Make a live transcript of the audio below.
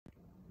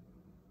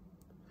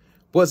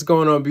What's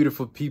going on,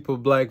 beautiful people?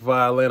 Black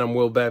Violin.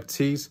 I'm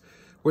Baptiste.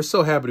 We're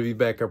so happy to be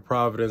back at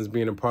Providence,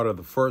 being a part of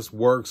the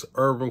FirstWorks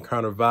Urban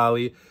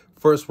Carnevale.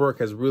 FirstWorks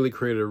has really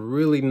created a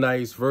really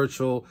nice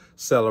virtual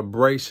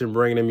celebration,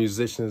 bringing in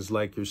musicians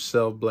like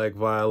yourself, Black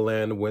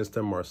Violin,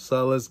 Wynton,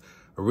 Marsalis,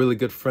 a really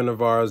good friend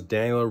of ours,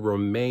 Daniel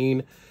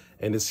Romaine,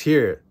 and it's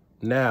here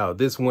now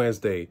this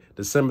Wednesday,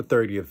 December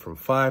 30th from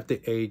 5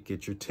 to 8.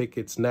 Get your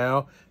tickets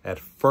now at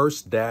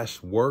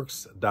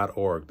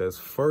first-works.org. That's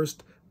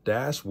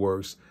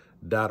first-works.org.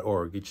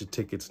 Get your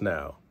tickets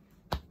now.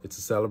 It's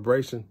a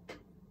celebration.